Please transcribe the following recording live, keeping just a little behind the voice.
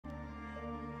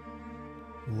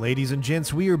Ladies and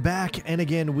gents, we are back, and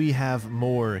again we have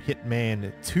more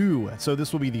Hitman 2. So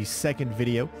this will be the second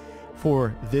video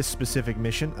for this specific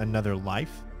mission, Another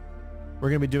Life. We're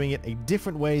going to be doing it a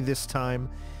different way this time,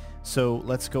 so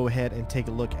let's go ahead and take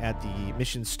a look at the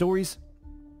mission stories.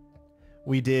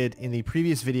 We did, in the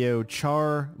previous video,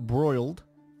 Char Broiled,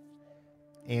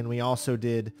 and we also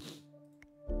did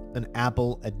an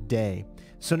apple a day.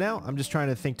 So now I'm just trying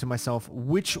to think to myself,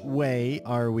 which way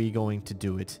are we going to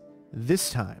do it this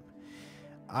time?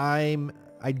 I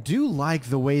do like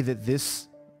the way that this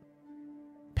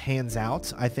pans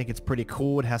out. I think it's pretty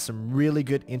cool. It has some really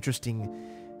good, interesting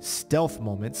stealth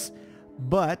moments,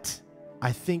 but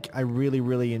I think I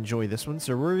really enjoy this one.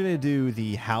 So we're going to do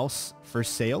the house for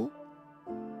sale.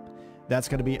 That's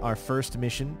going to be our first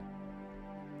mission.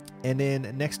 And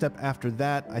then next up after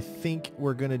that, I think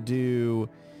we're going to do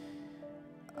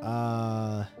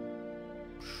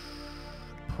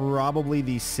probably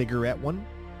the cigarette one,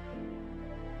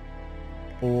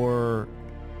 or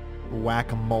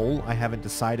whack-a-mole. I haven't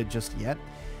decided just yet.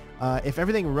 If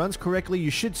everything runs correctly,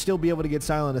 you should still be able to get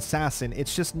Silent Assassin.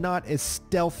 It's just not as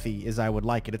stealthy as I would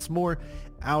like it. It's more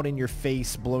out in your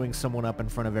face, blowing someone up in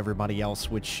front of everybody else,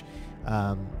 which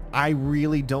I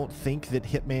really don't think that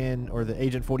Hitman or the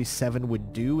Agent 47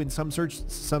 would do in some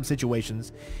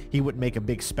situations. He wouldn't make a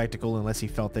big spectacle unless he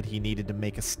felt that he needed to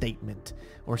make a statement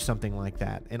or something like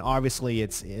that. And obviously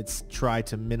it's try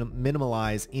to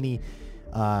minimize any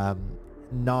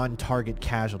non-target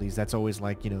casualties. That's always,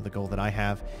 like, you know, the goal that I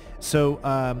have. So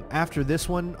after this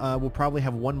one, we'll probably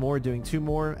have one more, doing two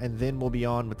more, and then we'll be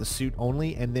on with the suit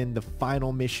only, and then the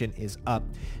final mission is up.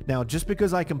 Now, just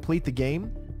because I complete the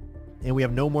game and we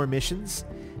have no more missions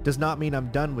does not mean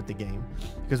I'm done with the game,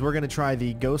 because we're going to try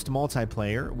the Ghost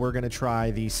multiplayer. We're going to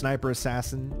try the Sniper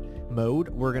Assassin mode.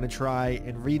 We're going to try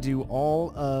and redo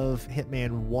all of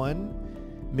Hitman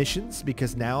 1 missions,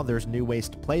 because now there's new ways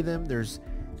to play them.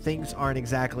 Things aren't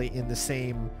exactly in the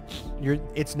same...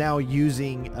 It's now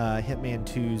using Hitman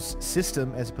 2's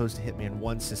system as opposed to Hitman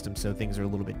 1's system, so things are a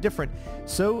little bit different.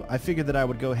 So I figured that I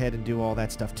would go ahead and do all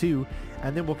that stuff too,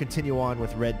 and then we'll continue on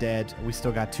with Red Dead. We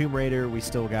still got Tomb Raider. We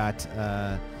still got,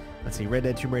 let's see, Red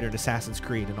Dead, Tomb Raider, and Assassin's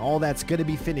Creed, and all that's going to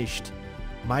be finished.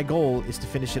 My goal is to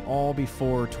finish it all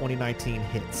before 2019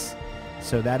 hits.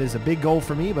 So that is a big goal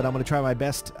for me, but I'm going to try my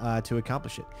best to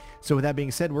accomplish it. So with that being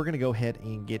said, we're going to go ahead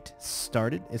and get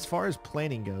started. As far as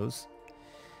planning goes,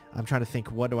 I'm trying to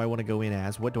think, what do I want to go in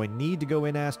as? What do I need to go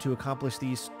in as to accomplish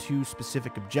these two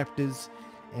specific objectives?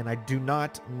 And I do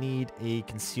not need a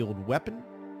concealed weapon.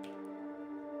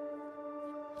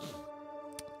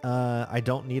 I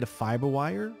don't need a fiber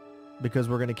wire, because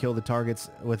we're going to kill the targets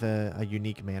with a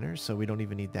unique manner, so we don't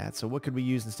even need that. So what could we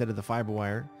use instead of the fiber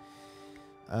wire?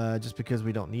 Just because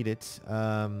we don't need it.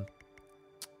 Well,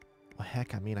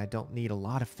 heck, I mean, I don't need a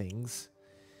lot of things.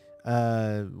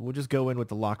 We'll just go in with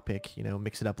the lockpick, you know,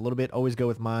 mix it up a little bit. Always go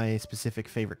with my specific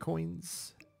favorite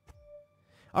coins.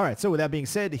 Alright, so with that being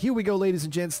said, here we go, ladies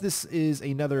and gents. This is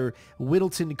another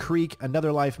Whittleton Creek,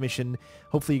 Another Life mission.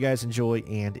 Hopefully you guys enjoy,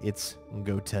 and it's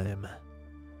go time.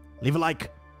 Leave a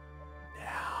like.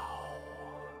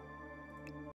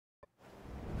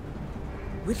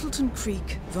 Whittleton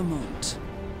Creek, Vermont.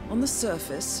 On the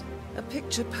surface, a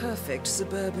picture-perfect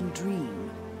suburban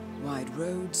dream. Wide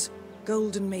roads,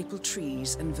 golden maple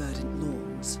trees, and verdant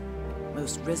lawns.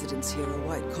 Most residents here are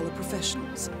white-collar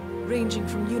professionals, ranging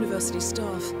from university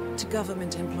staff to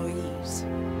government employees.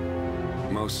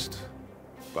 Most,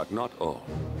 but not all.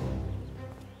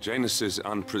 Janus's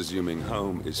unpresuming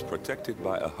home is protected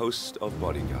by a host of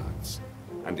bodyguards,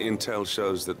 and intel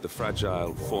shows that the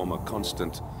fragile former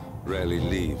constant rarely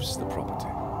leaves the property.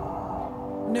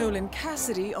 Nolan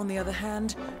Cassidy, on the other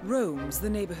hand, roams the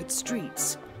neighborhood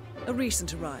streets. A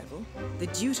recent arrival, the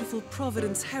dutiful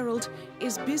Providence Herald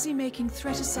is busy making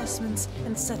threat assessments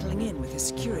and settling in with his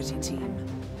security team.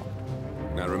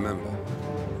 Now remember,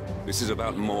 this is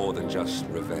about more than just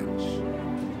revenge.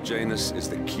 Janus is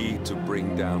the key to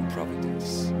bring down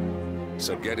Providence.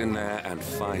 So get in there and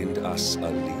find us a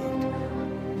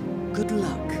lead. Good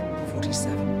luck,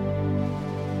 47.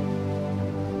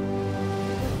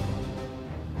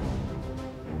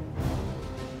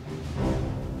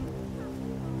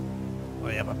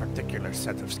 I have a particular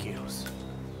set of skills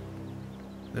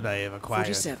that I have acquired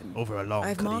 47. over a long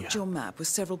I've career. marked your map with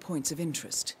several points of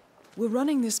interest. We're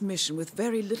running this mission with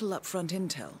very little upfront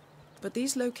intel, but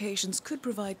these locations could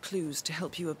provide clues to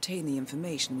help you obtain the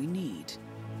information we need.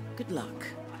 Good luck.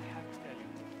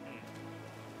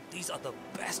 These are the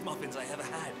best muffins I ever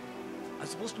had. I'm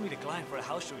supposed to meet a client for a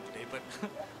house show today, but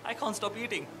I can't stop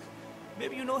eating.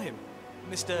 Maybe you know him.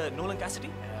 Mr. Nolan Cassidy?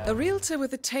 A realtor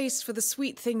with a taste for the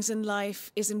sweet things in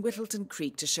life is in Whittleton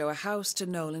Creek to show a house to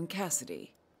Nolan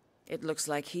Cassidy. It looks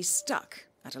like he's stuck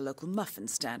at a local muffin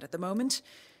stand at the moment.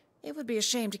 It would be a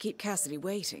shame to keep Cassidy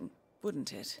waiting,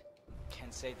 wouldn't it?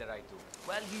 Can't say that I do.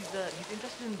 Well, he's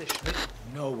interested in the Schmidt.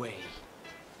 No way.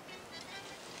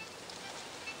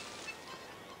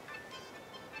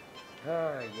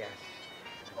 Ah, yes.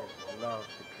 I just love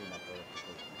to clean up all of the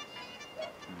footprints.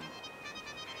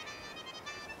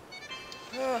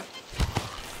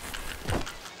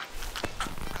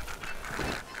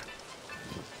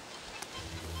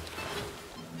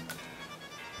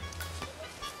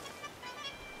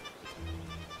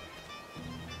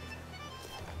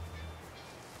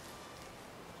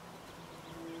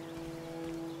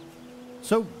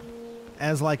 So,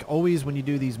 as like always when you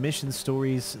do these mission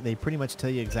stories, they pretty much tell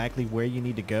you exactly where you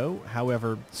need to go.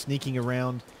 However, sneaking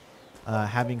around,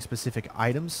 having specific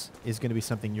items is going to be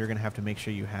something you're going to have to make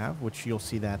sure you have, which you'll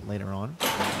see that later on.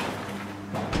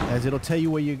 As it'll tell you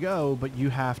where you go, but you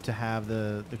have to have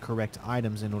the correct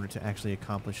items in order to actually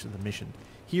accomplish the mission.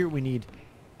 Here we need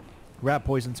rat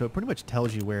poison, so it pretty much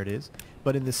tells you where it is.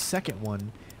 But in the second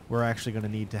one, we're actually going to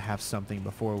need to have something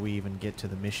before we even get to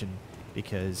the mission,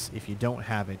 because if you don't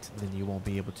have it, then you won't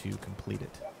be able to complete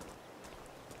it.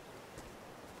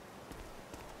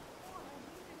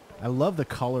 I love the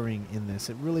coloring in this.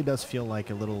 It really does feel like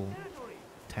a little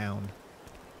town.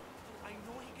 I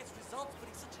know he gets results, but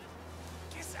he's such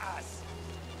a kiss ass.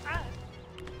 And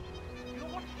you know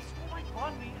what? He stole my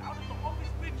bond me out of the office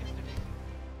bridge yesterday.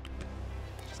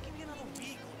 Just give me another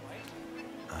week, alright?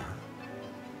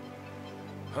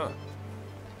 Huh.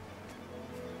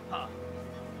 Huh.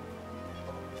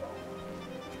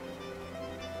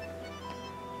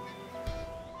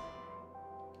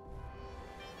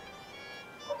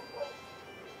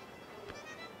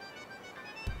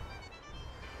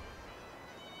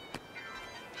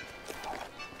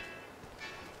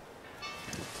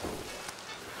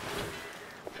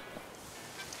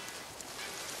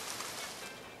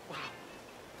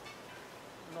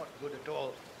 Not good at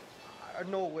all.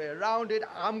 No way around it.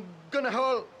 I'm gonna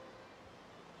hurl.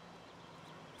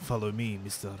 Follow me,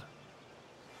 Mr.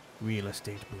 Real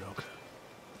Estate Broker.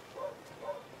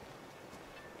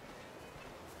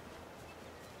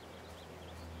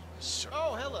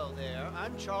 Oh, hello there.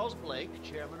 I'm Charles Blake,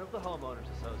 chairman of the Homeowners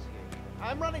Association.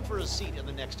 I'm running for a seat in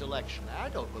the next election. I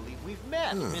don't believe we've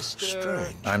met, Mr.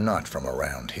 Strange. I'm not from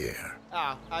around here.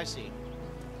 Ah, I see.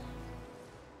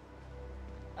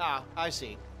 Ah, I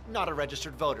see. Not a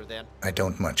registered voter, then. I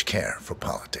don't much care for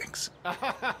politics.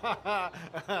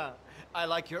 I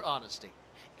like your honesty.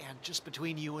 And just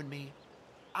between you and me,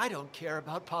 I don't care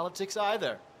about politics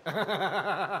either.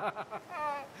 Have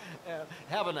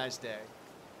a nice day.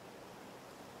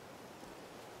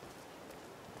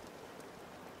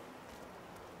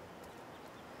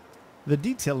 The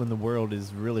detail in the world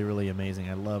is really, really amazing.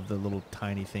 I love the little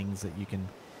tiny things that you can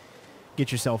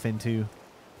get yourself into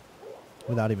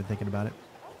without even thinking about it.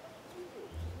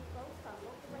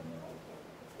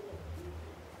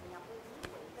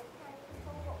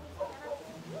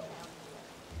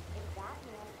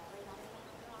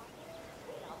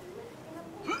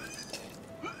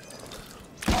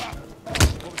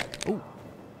 Oh,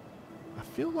 I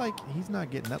feel like he's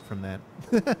not getting up from that.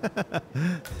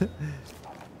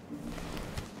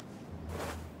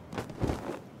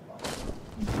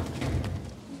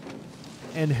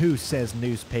 And who says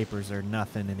newspapers are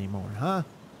nothing anymore, huh?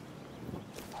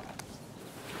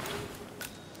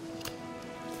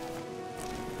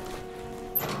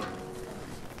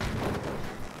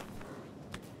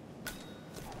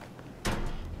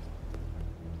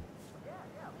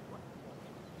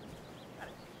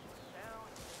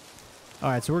 All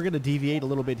right, so we're going to deviate a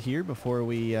little bit here before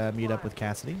we meet up with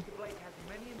Cassidy. You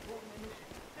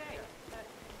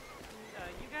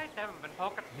guys haven't been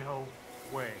talking. No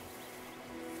way.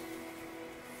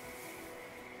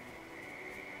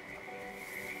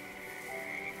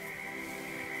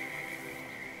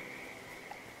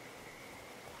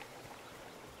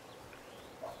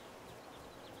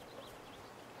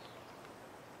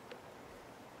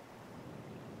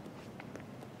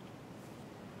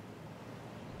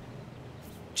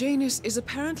 Janus is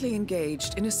apparently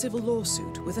engaged in a civil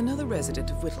lawsuit with another resident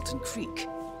of Whittleton Creek.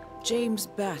 James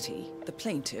Batty, the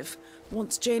plaintiff,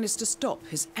 wants Janus to stop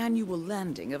his annual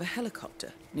landing of a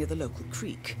helicopter near the local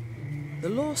creek. The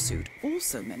lawsuit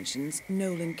also mentions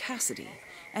Nolan Cassidy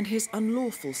and his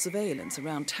unlawful surveillance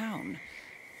around town.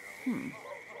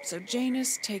 So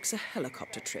Janus takes a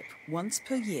helicopter trip once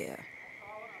per year.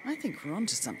 I think we're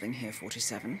onto something here,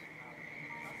 47.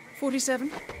 47.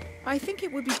 I think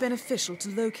it would be beneficial to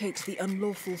locate the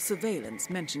unlawful surveillance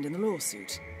mentioned in the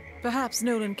lawsuit. Perhaps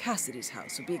Nolan Cassidy's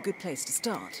house would be a good place to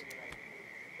start.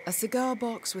 A cigar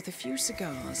box with a few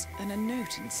cigars and a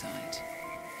note inside.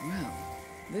 Well,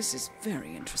 this is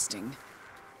very interesting.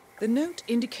 The note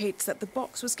indicates that the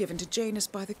box was given to Janus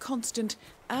by the Constant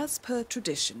as per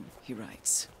tradition, he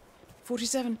writes.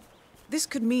 47. This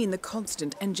could mean the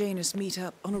Constant and Janus meet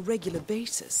up on a regular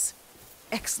basis.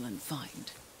 Excellent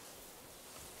find.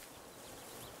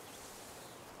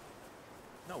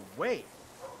 No way.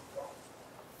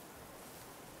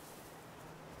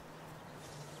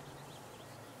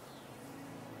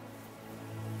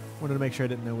 Wanted to make sure I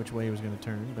didn't know which way he was going to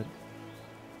turn, but...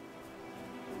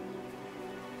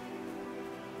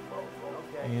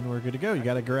 And we're good to go. You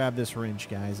got to grab this wrench,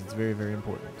 guys. It's very, very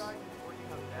important.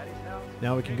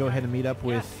 Now we can go ahead and meet up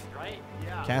with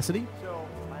Cassidy.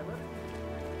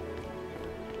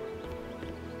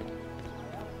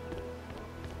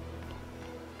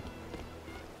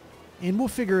 And we'll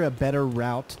figure a better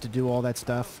route to do all that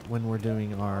stuff when we're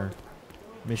doing our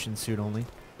mission suit only.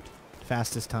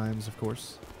 Fastest times, of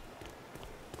course.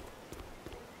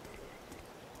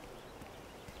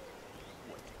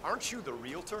 Aren't you the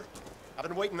realtor? I've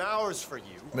been waiting hours for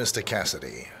you. Mr.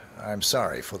 Cassidy, I'm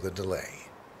sorry for the delay.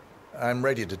 I'm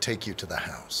ready to take you to the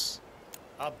house.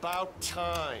 About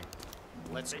time.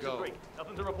 Let's go.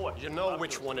 Nothing to report. You know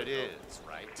which one it is,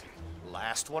 right?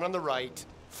 Last one on the right,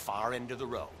 far end of the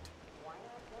road.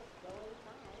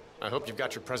 I hope you've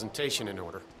got your presentation in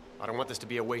order. I don't want this to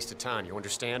be a waste of time, you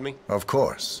understand me? Of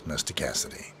course, Mr.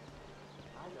 Cassidy.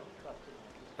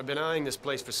 I've been eyeing this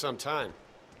place for some time.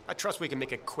 I trust we can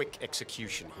make a quick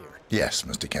execution here. Yes,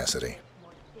 Mr. Cassidy.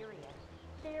 More serious.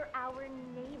 They're our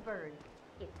neighbors.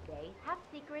 If they have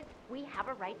secrets, we have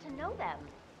a right to know them.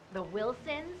 The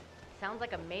Wilsons? Sounds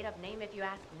like a made-up name if you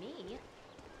ask me.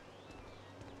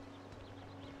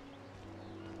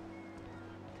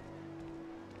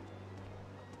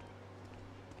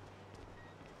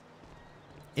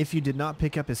 If you did not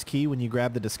pick up his key when you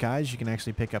grab the disguise, you can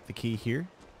actually pick up the key here.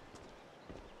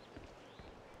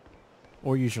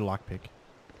 Or use your lockpick.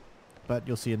 But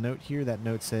you'll see a note here. That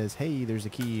note says, hey, there's a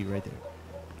key right there.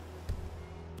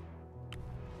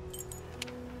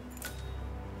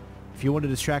 If you want to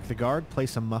distract the guard,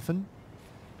 place a muffin,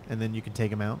 and then you can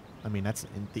take him out. I mean, that's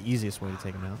the easiest way to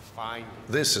take him out. Fine.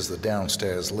 This is the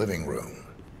downstairs living room.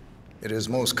 It is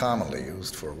most commonly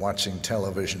used for watching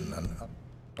television and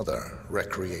other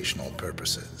recreational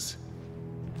purposes.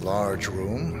 Large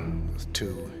room with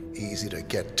 2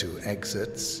 easy-to-get-to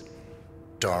exits.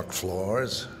 Dark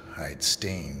floors, hide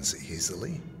stains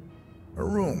easily. A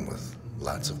room with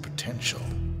lots of potential.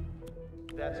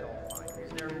 That's all fine.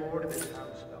 Is there more to this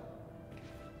house,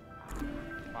 though?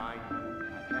 Fine.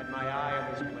 I've had my eye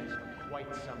on this place for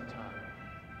quite some time.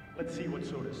 Let's see what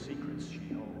sort of secrets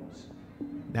she holds.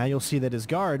 Now you'll see that his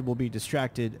guard will be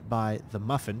distracted by the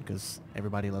muffin, because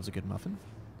everybody loves a good muffin.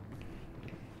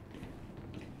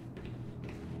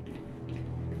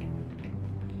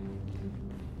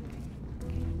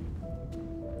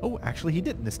 Oh, actually he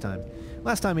didn't this time.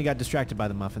 Last time he got distracted by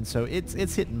the muffin, so it's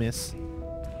hit and miss.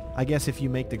 I guess if you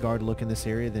make the guard look in this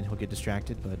area, then he'll get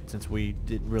distracted, but since we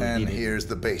didn't really need it... And here's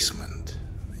the basement.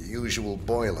 The usual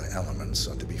boiler elements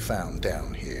are to be found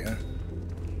down here.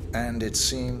 And it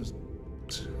seems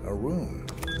a room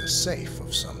with a safe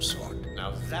of some sort.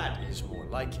 Now that is more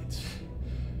like it.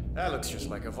 That looks just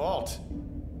like a vault.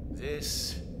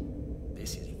 This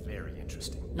is very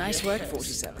interesting. Nice work,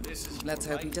 47. This is Let's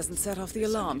more hope he like doesn't it. set off the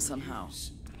alarm somehow.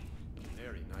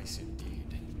 Very nice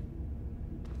indeed.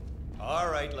 All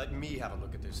right, let me have a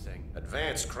look at this thing.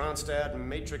 Advanced Kronstadt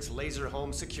Matrix Laser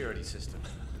Home Security System.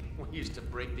 We used to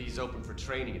break these open for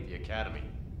training at the academy.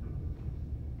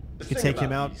 You could take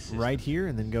him out right here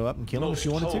and then go up and kill him if you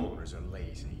wanted to. Homeowners are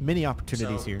lazy. Many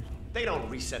opportunities So, here. They don't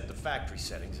reset the factory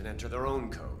settings and enter their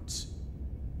own codes.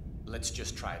 Let's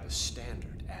just try the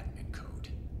standard admin code,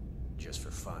 just for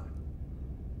fun.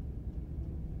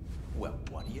 Well,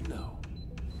 what do you know?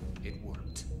 It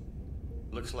worked.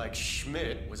 Looks like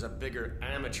Schmidt was a bigger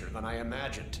amateur than I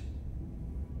imagined.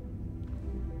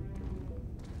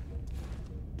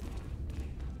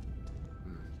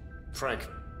 Frank,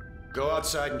 go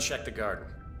outside and check the garden.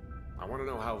 I want to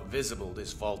know how visible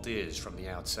this vault is from the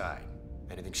outside.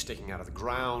 Anything sticking out of the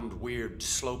ground, weird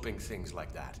sloping things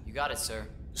like that. You got it, sir.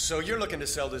 So you're looking to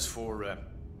sell this for,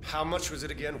 how much was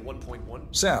it again?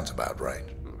 1.1? Sounds about right.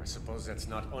 I suppose that's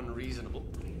not unreasonable.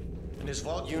 And his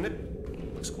vault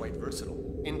unit looks quite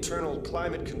versatile. Internal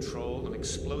climate control and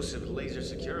explosive laser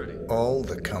security. All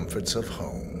the comforts of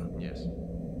home. Yes,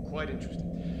 quite interesting.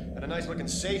 And a nice looking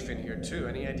safe in here, too.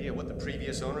 Any idea what the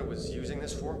previous owner was using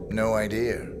this for? No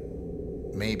idea.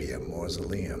 Maybe a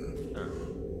mausoleum.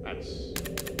 That's...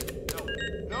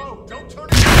 No, don't turn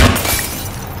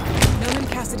it! Nolan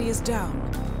Cassidy is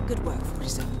down. Good work,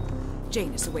 47.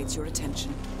 Janus awaits your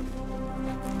attention.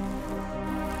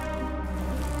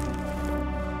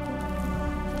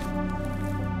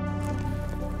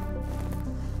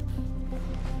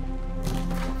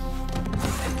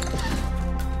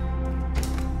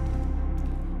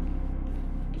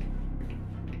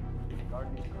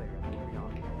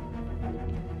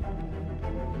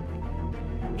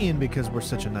 And because we're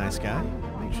such a nice guy,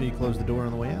 make sure you close the door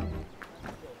on the way out.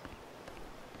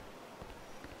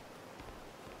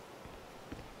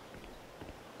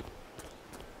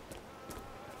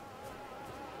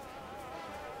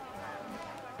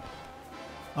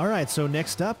 Alright, so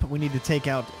next up, we need to take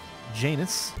out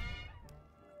Janus.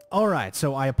 Alright,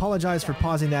 so I apologize for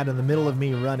pausing that in the middle of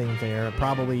me running there,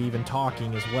 probably even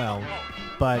talking as well.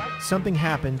 But something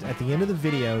happened at the end of the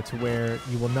video to where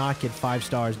you will not get 5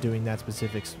 stars doing that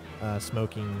specific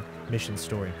smoking mission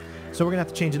story. So we're going to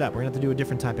have to change it up. We're going to have to do a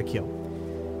different type of kill.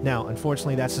 Now,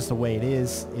 unfortunately, that's just the way it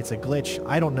is. It's a glitch.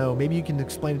 I don't know. Maybe you can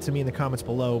explain it to me in the comments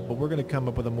below, but we're going to come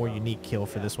up with a more unique kill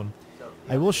for this one.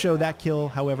 I will show that kill,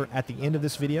 however, at the end of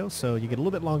this video, so you get a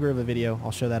little bit longer of a video.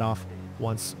 I'll show that off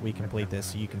once we complete this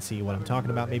so you can see what I'm talking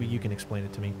about. Maybe you can explain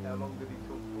it to me.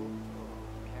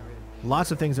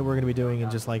 Lots of things that we're going to be doing in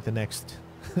just like the next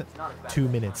 2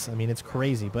 minutes. I mean, it's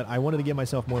crazy, but I wanted to give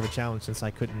myself more of a challenge since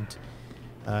I couldn't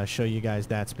show you guys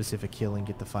that specific kill and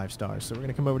get the 5 stars. So we're going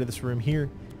to come over to this room here.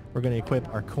 We're going to equip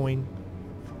our coin.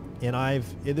 And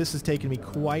this has taken me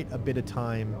quite a bit of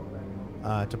time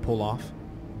to pull off.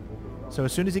 So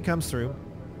as soon as he comes through,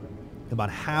 about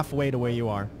halfway to where you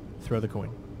are, throw the coin.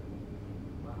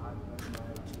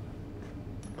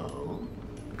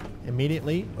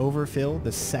 Immediately overfill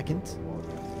the second.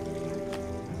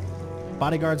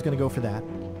 Bodyguard's going to go for that.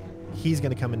 He's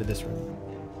going to come into this room.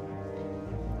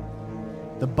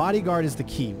 The bodyguard is the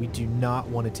key. We do not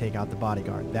want to take out the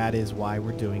bodyguard. That is why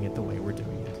we're doing it the way we're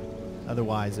doing it.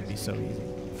 Otherwise, it'd be so easy.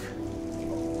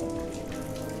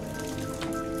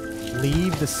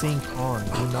 Leave the sink on.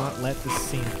 Do not let the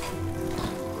sink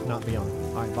not be on.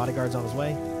 Alright, bodyguard's on his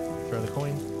way. Throw the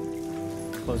coin.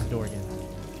 Close the door again.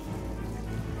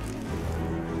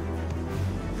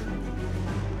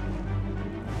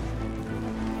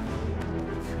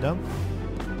 Done.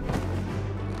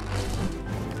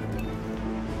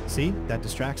 See? That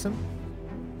distracts him.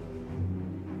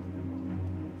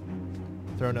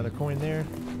 Throw another coin there.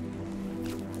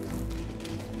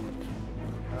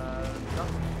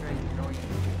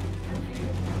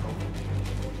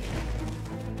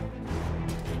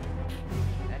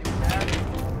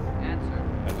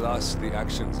 At last, the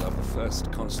actions of the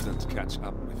first constant catch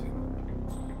up with him.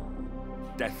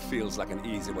 Death feels like an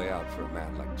easy way out for a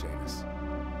man like Janus.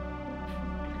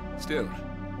 Still.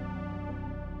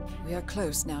 We are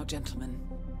close now, gentlemen.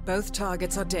 Both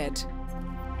targets are dead.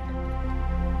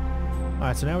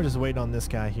 Alright, so now we're just waiting on this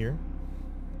guy here.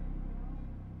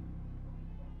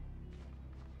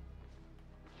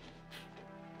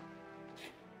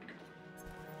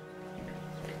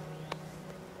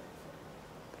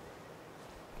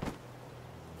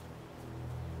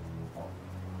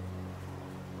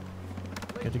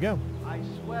 Good to go. I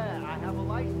swear I have a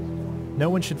license. No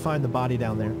one should find the body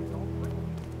down there.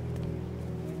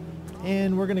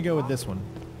 And we're going to go with this one.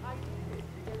 I did it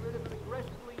to get rid of an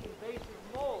aggressively invasive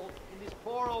mold in this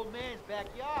poor old man's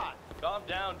backyard. Calm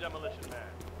down, Demolition Man.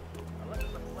 Unless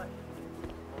it's a flesh.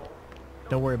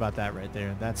 Don't worry about that right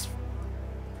there. That's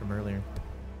from earlier.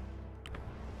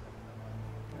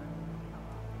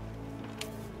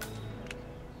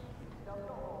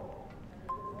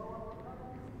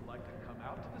 Like to come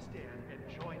out to the stand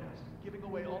and join us, giving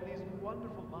away all these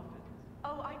wonderful muffins.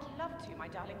 Oh, I'd love to, my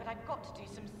darling, but I've got to do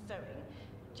some sewing.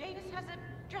 Janus has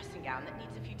a dressing gown that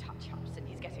needs a few touch-ups, and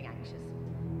he's getting anxious.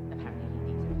 Apparently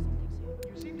he needs it for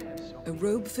something soon. You seem to have so A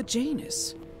robe for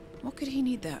Janus? What could he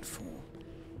need that for?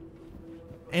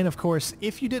 And of course,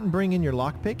 if you didn't bring in your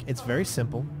lockpick, it's very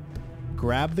simple.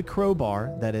 Grab the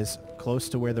crowbar that is close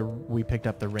to where we picked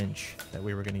up the wrench that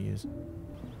we were going to use.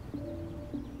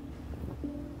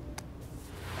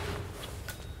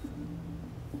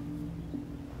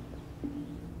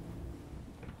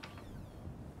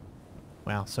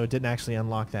 Wow, so it didn't actually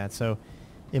unlock that, so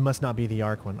it must not be the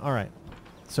Arc one. Alright,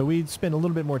 so we spent a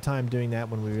little bit more time doing that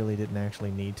when we really didn't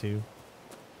actually need to.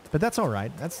 But that's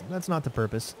alright, that's not the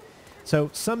purpose. So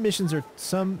some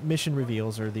mission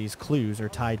reveals, or these clues, are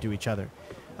tied to each other.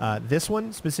 This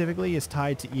one specifically is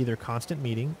tied to either Constant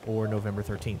Meeting or November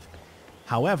 13th.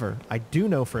 However, I do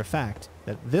know for a fact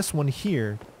that this one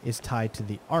here is tied to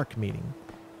the Ark meeting,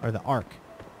 or the Ark,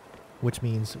 which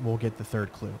means we'll get the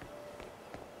third clue.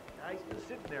 Guy's been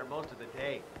sitting there most of the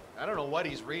day. I don't know what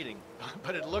he's reading,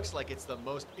 but it looks like it's the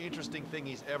most interesting thing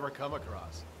he's ever come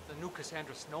across. The new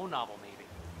Cassandra Snow novel, maybe.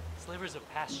 Slivers of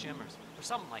Past Shimmers, or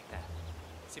something like that.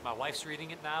 See, my wife's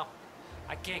reading it now.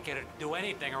 I can't get her to do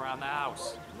anything around the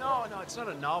house. No, it's not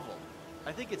a novel.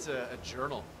 I think it's a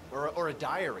journal, or a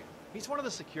diary. He's one of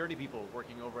the security people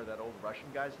working over at that old Russian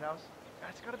guy's house.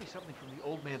 That's gotta be something from the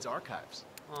old man's archives.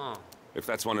 Oh. If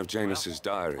that's one of Janus's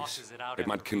diaries, it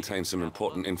might contain some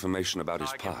important information about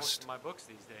his past. My books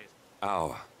these days.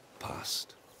 Our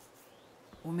past.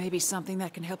 Or maybe something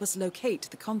that can help us locate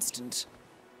the Constant.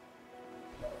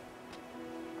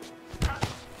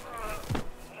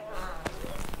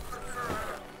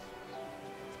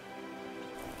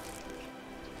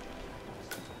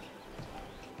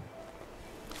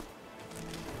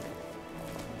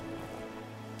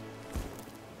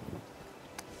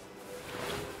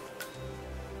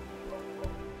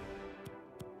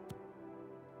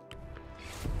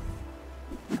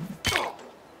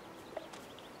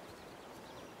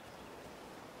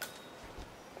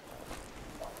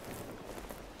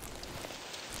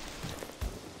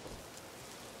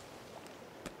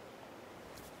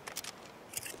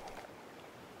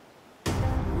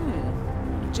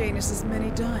 Janus's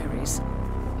many diaries.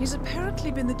 He's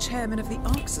apparently been the chairman of the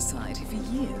Ark Society for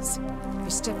years. He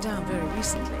stepped down very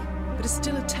recently, but is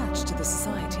still attached to the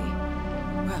society.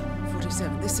 Well,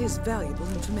 47, this is valuable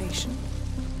information.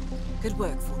 Good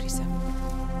work,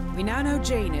 47. We now know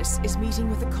Janus is meeting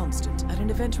with the Constant at an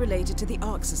event related to the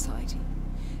Ark Society.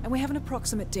 And we have an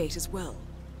approximate date as well.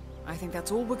 I think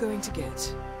that's all we're going to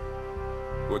get.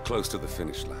 We're close to the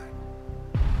finish line.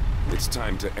 It's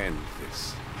time to end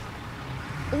this.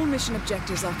 All mission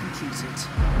objectives are completed.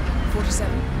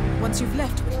 47, once you've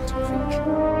left Whittleton Creek.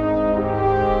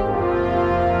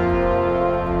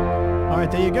 All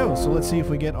right, there you go. So let's see if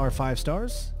we get our 5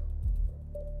 stars.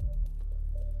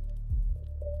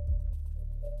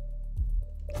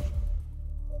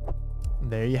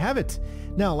 There you have it.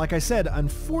 Now, like I said,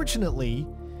 unfortunately,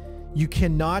 you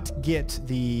cannot get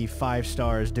the 5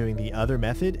 stars doing the other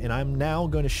method, and I'm now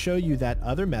going to show you that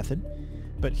other method.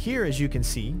 But here, as you can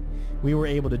see, we were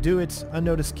able to do it.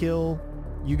 Unnoticed kill.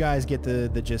 You guys get the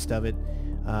gist of it.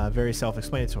 Very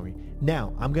self-explanatory.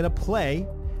 Now, I'm going to play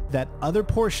that other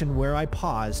portion where I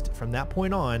paused from that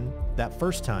point on, that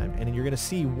first time, and you're going to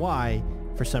see why,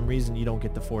 for some reason, you don't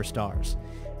get the 4 stars.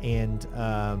 And,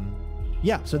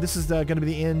 yeah, so this is going to be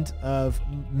the end of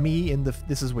me in the...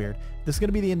 This is weird. This is going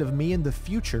to be the end of me in the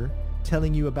future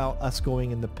telling you about us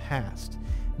going in the past.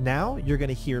 Now, you're going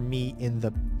to hear me in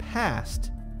the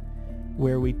past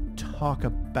where we talk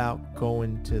about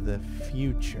going to the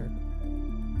future.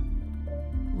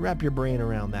 Wrap your brain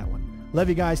around that one. Love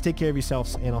you guys. Take care of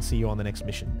yourselves, and I'll see you on the next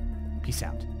mission. Peace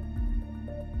out.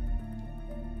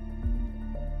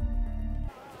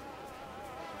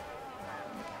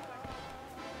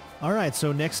 All right,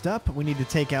 so next up, we need to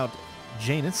take out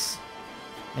Janus,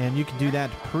 and you can do that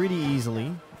pretty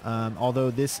easily, although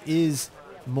this is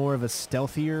more of a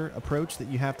stealthier approach that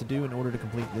you have to do in order to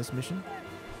complete this mission,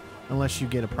 unless you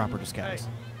get a proper disguise.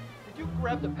 Hey, did you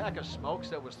grab the pack of smokes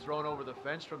that was thrown over the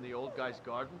fence from the old guy's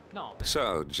garden? No.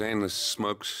 So, Janus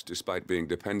smokes despite being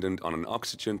dependent on an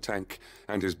oxygen tank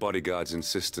and his bodyguard's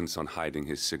insistence on hiding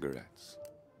his cigarettes.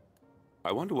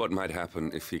 I wonder what might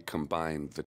happen if he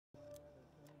combined the...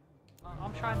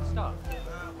 I'm trying to stop.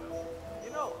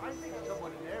 You know, I think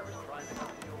someone in there is trying to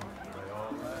help you.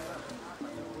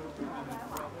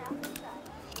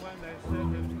 When they said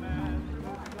this man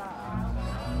would fly,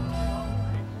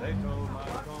 they told my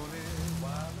pony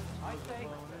while I say,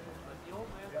 let the old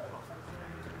man talk.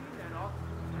 Then off.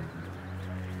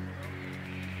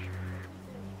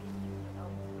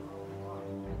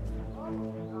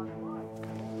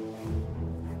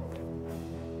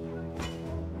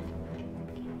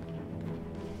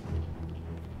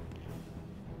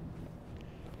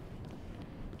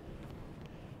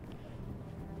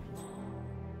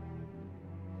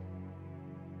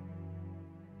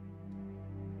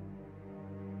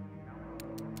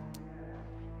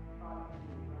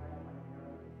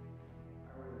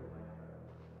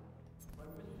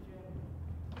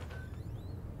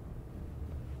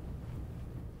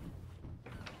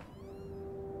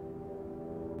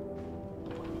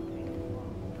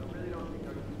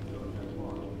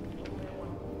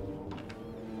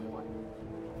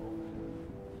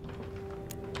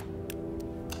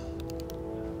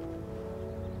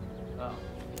 Oh,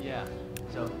 yeah.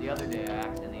 So the other day I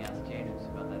accidentally asked Janus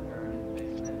about that urn in the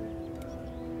basement.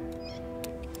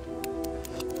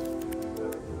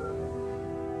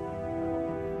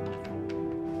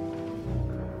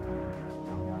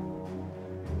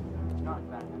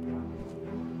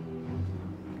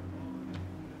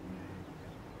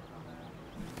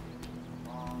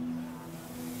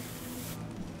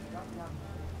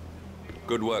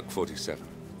 Good work, 47.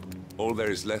 All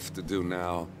there is left to do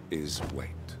now is wait.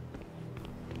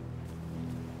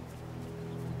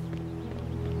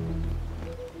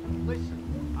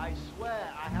 Listen, I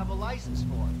swear I have a license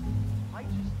for it. I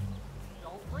just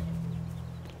don't bring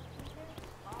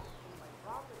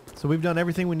it. So we've done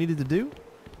everything we needed to do?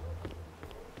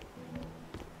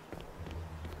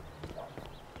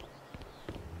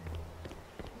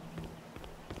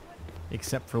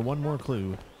 Except for one more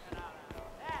clue.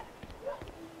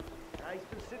 He's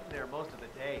been sitting there most of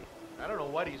the day. I don't know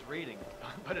what he's reading,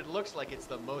 but it looks like it's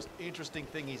the most interesting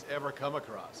thing he's ever come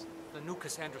across. The new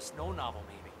Cassandra Snow novel,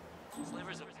 maybe.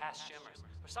 Slivers of Past Shimmers,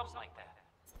 or something like that.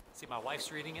 See, my wife's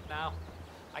reading it now.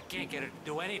 I can't get her to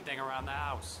do anything around the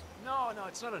house. No,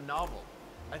 it's not a novel.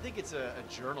 I think it's a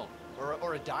journal,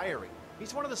 or a diary.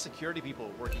 He's one of the security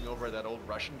people working over at that old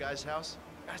Russian guy's house.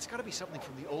 It's gotta be something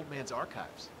from the old man's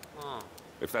archives.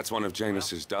 If that's one of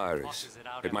Janus's diaries,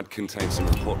 it might contain some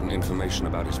important information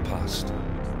about his past.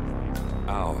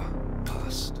 Our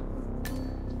past.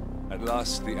 At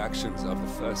last, the actions of the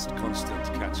first constant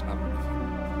catch up with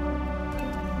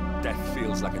him. Death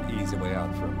feels like an easy way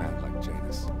out for a man like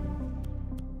Janus.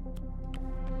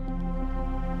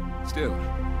 Still.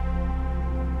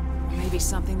 Maybe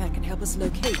something that can help us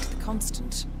locate the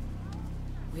constant.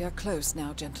 We are close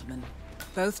now, gentlemen.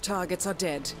 Both targets are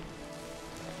dead.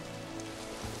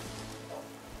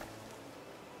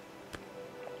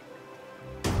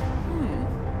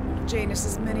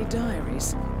 Janus's many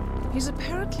diaries. He's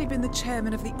apparently been the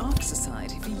chairman of the Ark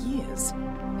Society for years.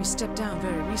 He stepped down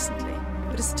very recently,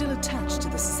 but is still attached to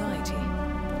the society.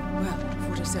 Well,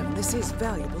 47, this is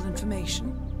valuable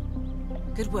information.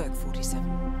 Good work,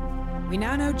 47. We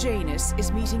now know Janus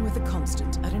is meeting with the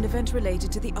Constant at an event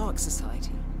related to the Ark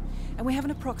Society. And we have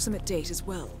an approximate date as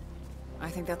well. I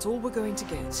think that's all we're going to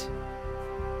get.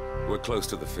 We're close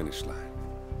to the finish line.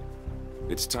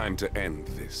 It's time to end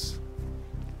this.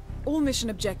 All mission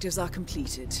objectives are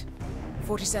completed.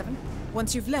 47,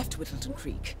 once you've left Whittleton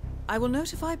Creek, I will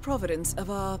notify Providence of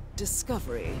our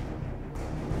discovery.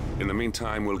 In the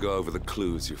meantime, we'll go over the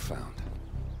clues you found.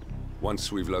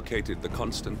 Once we've located the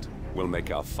Constant, we'll make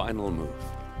our final move.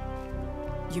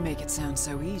 You make it sound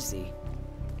so easy.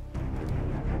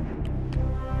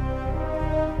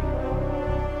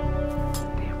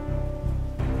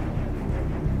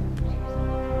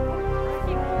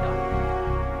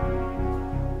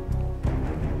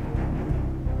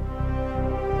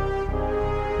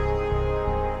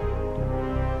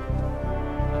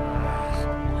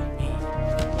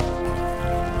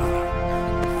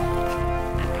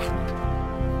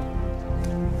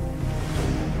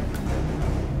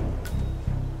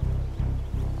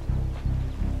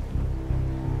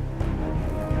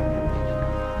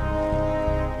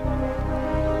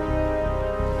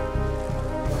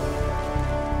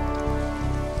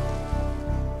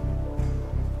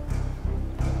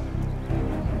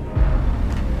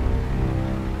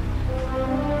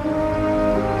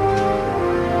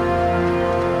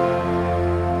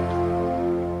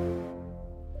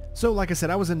 So, like I said,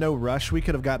 I was in no rush. We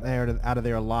could have gotten out of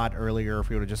there a lot earlier if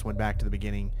we would have just went back to the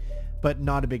beginning. But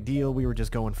not a big deal. We were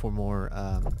just going for more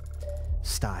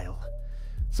style.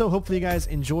 So hopefully you guys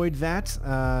enjoyed that.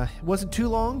 It wasn't too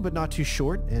long, but not too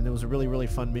short. And it was a really, really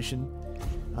fun mission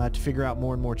to figure out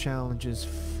more and more challenges